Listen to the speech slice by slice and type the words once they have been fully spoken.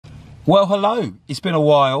Well, hello. It's been a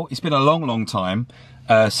while. It's been a long time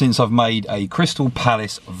since I've made a Crystal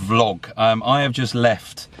Palace vlog. I have just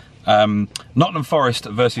left Nottingham Forest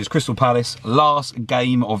versus Crystal Palace, last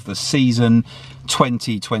game of the season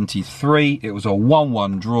 2023. It was a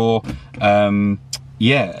 1-1 draw.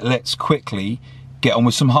 Yeah, let's quickly get on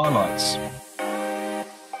with some highlights.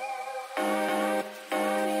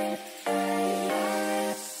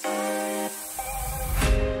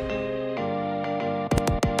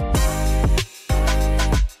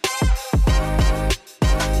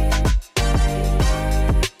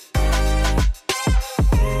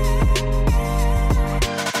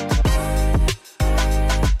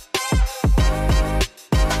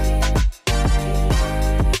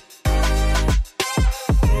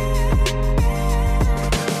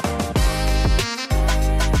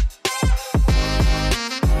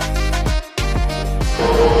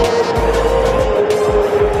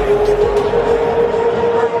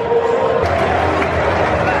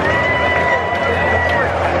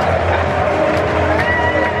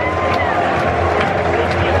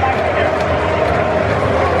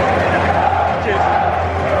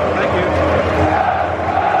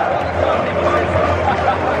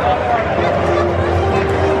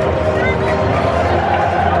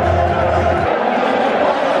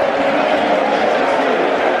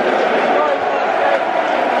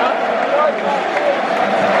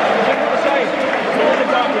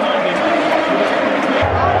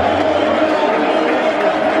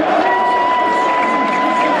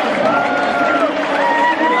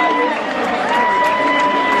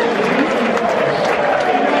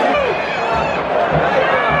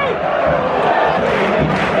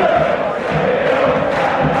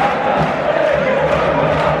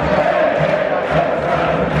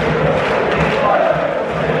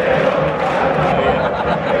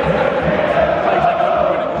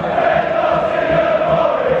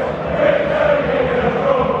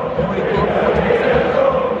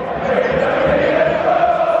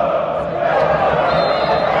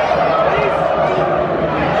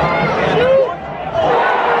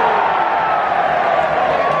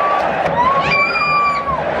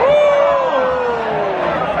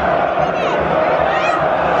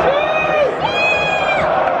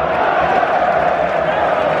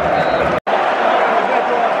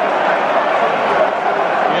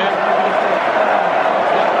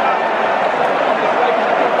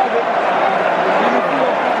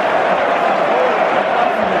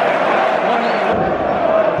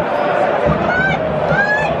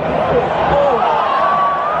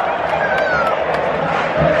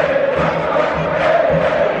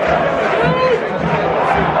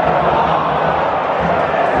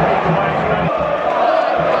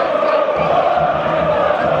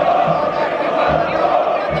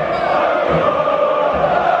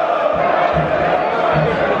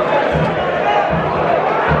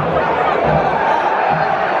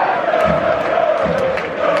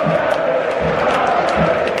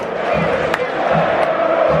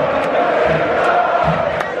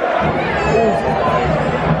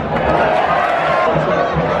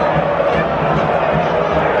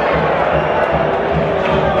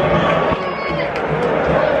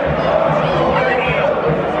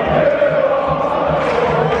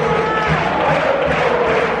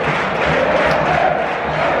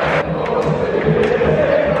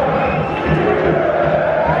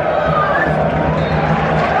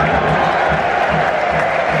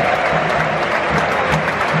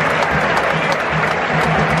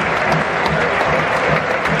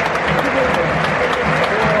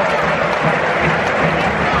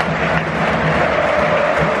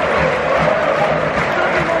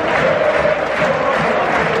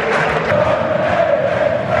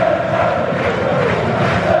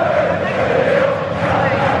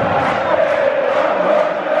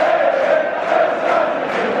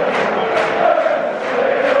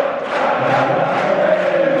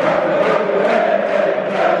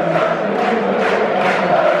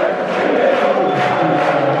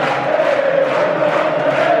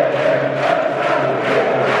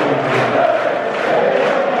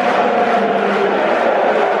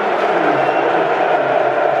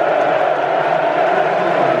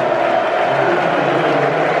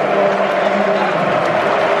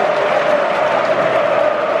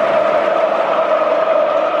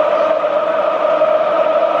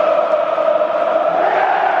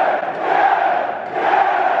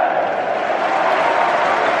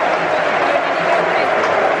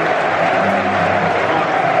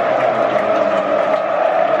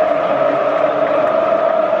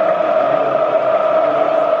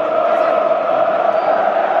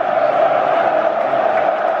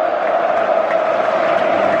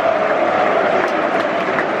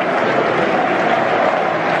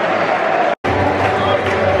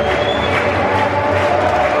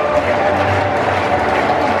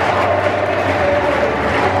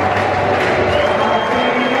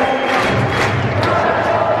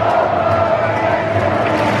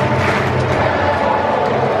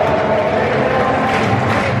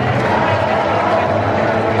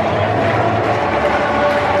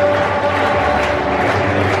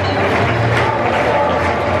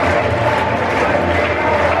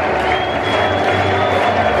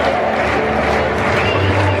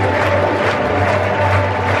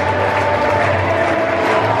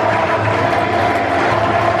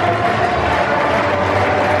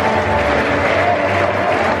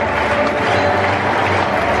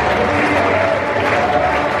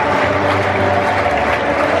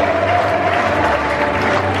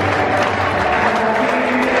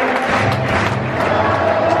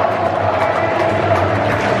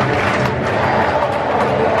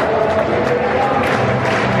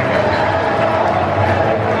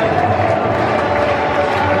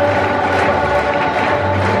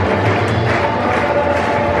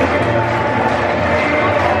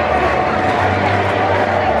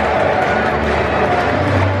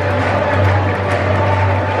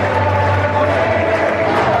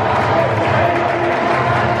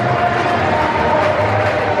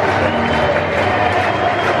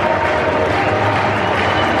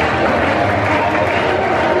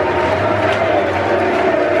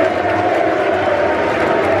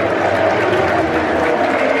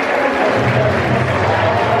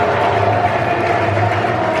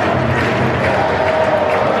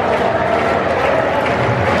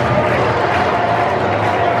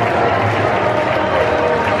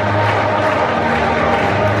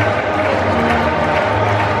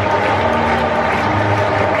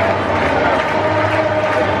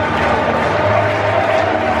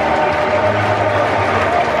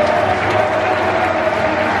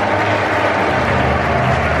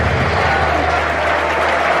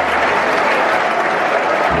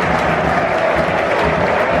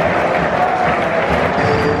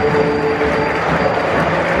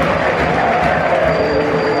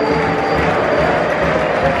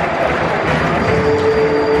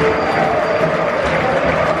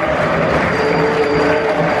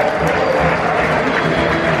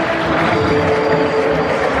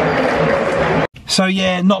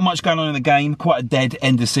 yeah, not much going on in the game. Quite a dead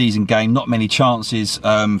end of season game. Not many chances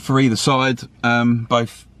for either side.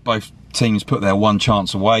 Both teams put their one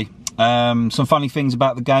chance away. Some funny things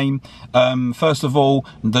about the game. First of all,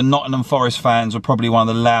 the Nottingham Forest fans were probably one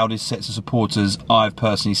of the loudest sets of supporters I've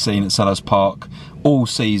personally seen at Selhurst Park all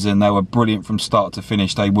season. They were brilliant from start to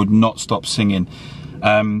finish. They would not stop singing.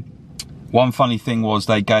 One funny thing was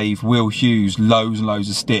they gave Will Hughes loads and loads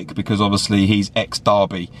of stick because obviously he's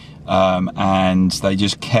ex-Derby, and they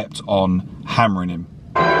just kept on hammering him.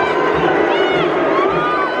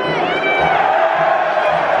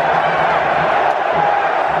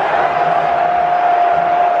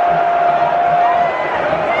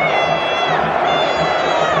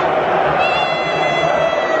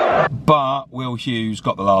 But Will Hughes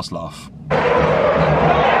got the last laugh.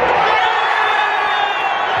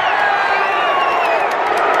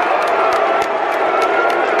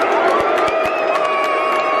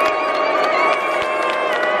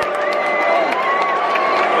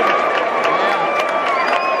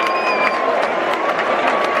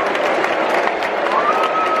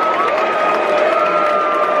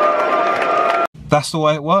 That's the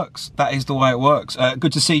way it works. That is the way it works.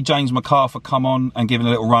 Good to see James MacArthur come on and give a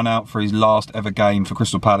little run out for his last ever game for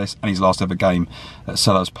Crystal Palace and his last ever game at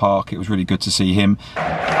Selhurst Park. It was really good to see him.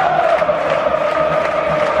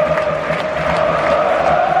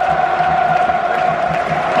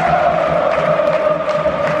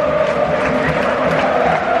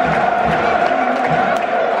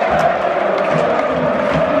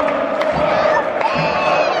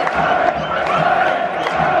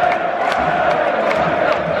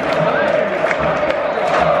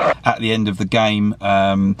 At the end of the game,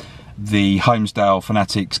 the Holmesdale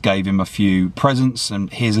fanatics gave him a few presents,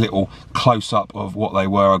 and here's a little close-up of what they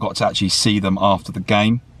were. I got to actually see them after the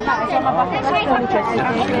game.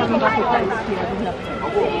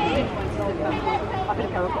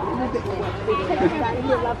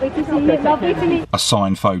 A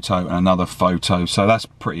signed photo and another photo, so that's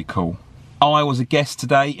pretty cool. I was a guest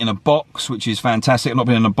today in a box, which is fantastic. I've not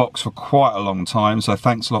been in a box for quite a long time, so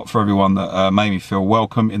thanks a lot for everyone that made me feel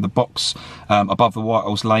welcome in the box above the White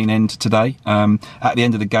Horse Lane end today. At the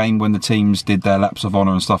end of the game, when the teams did their laps of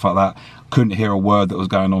honour and stuff like that, couldn't hear a word that was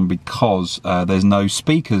going on because there's no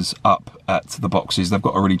speakers up at the boxes. They've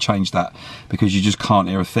got to really change that because you just can't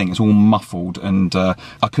hear a thing. It's all muffled, and I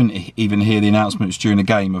couldn't even hear the announcements during the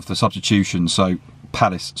game of the substitution. So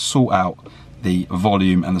Palace, sort out the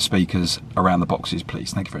volume and the speakers around the boxes,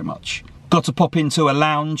 please. Thank you very much. Got to pop into a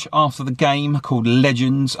lounge after the game called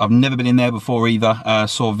Legends. I've never been in there before either.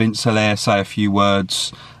 Saw Vince Hilaire say a few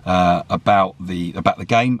words about the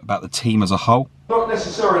game, about the team as a whole. Not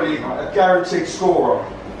necessarily a guaranteed scorer.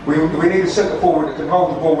 We need a centre forward that can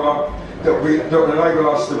hold the ball up, that will enable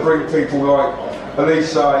us to bring people like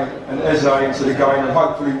Elise and Eze into the game, and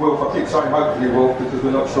hopefully Wilf. I keep saying hopefully Wilf because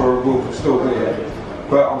we're not sure if Wilf will still be here.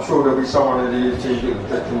 But I'm sure there'll be someone in the youth team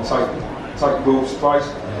that can take Wilf's place,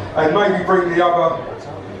 and maybe bring the other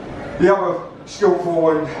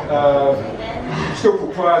skillful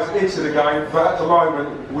players into the game. But at the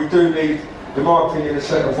moment, we do need, in my opinion, a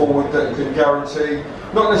centre forward that can guarantee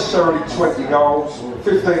not necessarily 20 goals,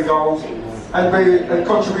 15 goals, and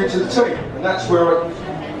contribute to the team. And that's where,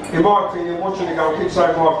 in my opinion, watching the game, I keep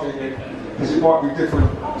saying my opinion, because it might be different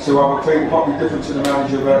to other people, it might be different to the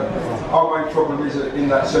manager, but our main problem is in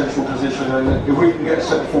that central position, and if we can get a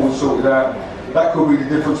centre forward sorted out, that could be the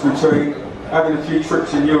difference between having a few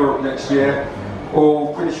trips in Europe next year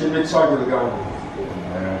or finishing mid-table of the game.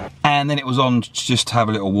 And then it was on to just have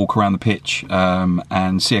a little walk around the pitch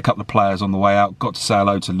and see a couple of players on the way out. Got to say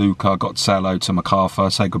hello to Luca, got to say hello to MacArthur,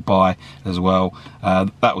 say goodbye as well.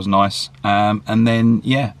 That was nice. And then,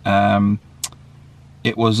 yeah,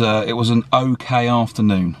 it was an okay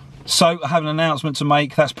afternoon. So I have an announcement to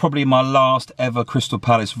make. That's probably my last ever Crystal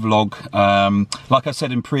Palace vlog. Like I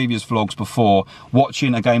said in previous vlogs before,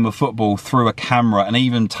 watching a game of football through a camera and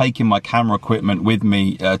even taking my camera equipment with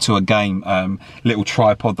me to a game, little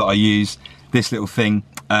tripod that I use, this little thing,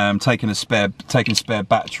 taking spare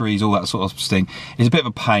batteries, all that sort of thing. It's a bit of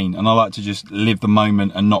a pain, and I like to just live the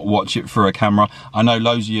moment and not watch it through a camera. I know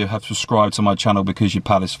loads of you have subscribed to my channel because you're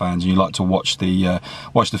Palace fans and you like to watch the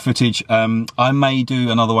footage. I may do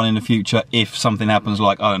another one in the future if something happens,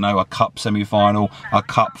 like, I don't know, a cup semi-final, a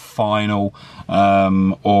cup final,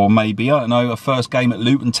 or maybe, I don't know, a first game at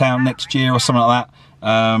Luton Town next year or something like that.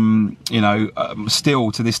 You know,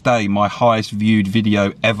 still to this day, my highest viewed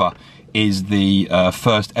video ever is the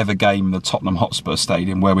first ever game in the Tottenham Hotspur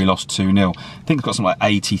Stadium where we lost 2-0. I think it's got something like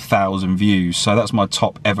 80,000 views, so that's my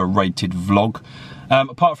top ever rated vlog.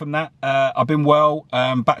 Apart from that, I've been well,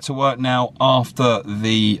 back to work now after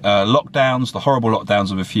the lockdowns, the horrible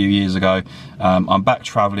lockdowns of a few years ago. I'm back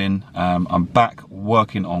travelling, I'm back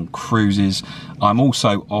working on cruises. I'm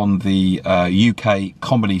also on the UK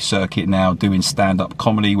comedy circuit now, doing stand-up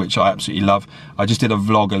comedy, which I absolutely love. I just did a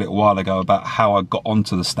vlog a little while ago about how I got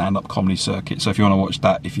onto the stand-up comedy circuit, so if you want to watch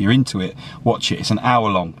that, if you're into it, watch it. It's an hour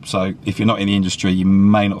long, so if you're not in the industry, you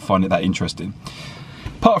may not find it that interesting.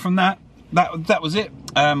 Apart from that, that was it.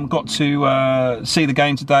 Got to see the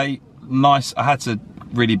game today. Nice. I had to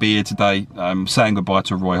really be here today. Saying goodbye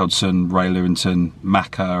to Roy Hodgson, Ray Lewington,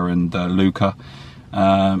 Macca, and Luca.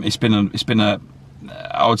 It's been a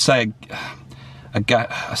I would say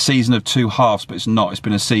a season of two halves, but it's not. It's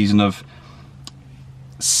been a season of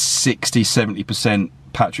 60–70%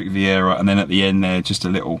 Patrick Vieira, and then at the end there just a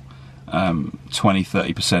little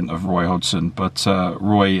 20–30% of Roy Hodgson. But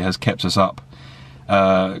Roy has kept us up.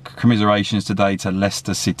 Commiserations today to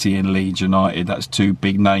Leicester City and Leeds United. That's two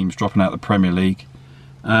big names dropping out of the Premier League,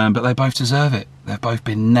 but they both deserve it. They've both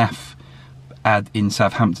been naff. Add in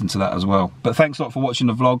Southampton to that as well. But thanks a lot for watching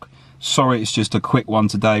the vlog. Sorry it's just a quick one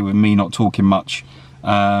today with me not talking much,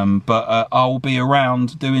 but I'll be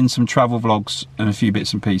around doing some travel vlogs and a few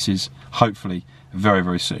bits and pieces, hopefully very,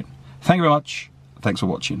 very soon. Thank you very much. Thanks for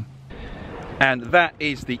watching. And that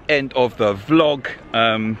is the end of the vlog.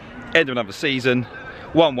 End of another season.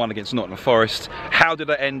 1-1 against Nottingham Forest. How did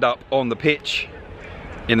I end up on the pitch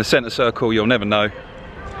in the centre circle? You'll never know,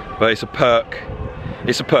 but it's a perk.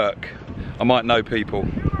 It's a perk. I might know people,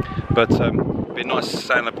 but it'd be nice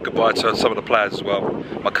saying goodbye to some of the players as well,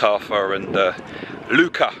 MacArthur and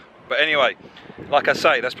Luca. But anyway, like I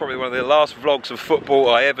say, that's probably one of the last vlogs of football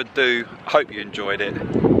I ever do. Hope you enjoyed it,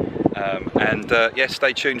 and yeah,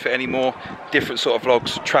 stay tuned for any more different sort of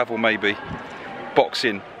vlogs, travel maybe,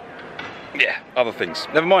 boxing, yeah, other things.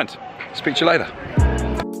 Never mind. Speak to you later.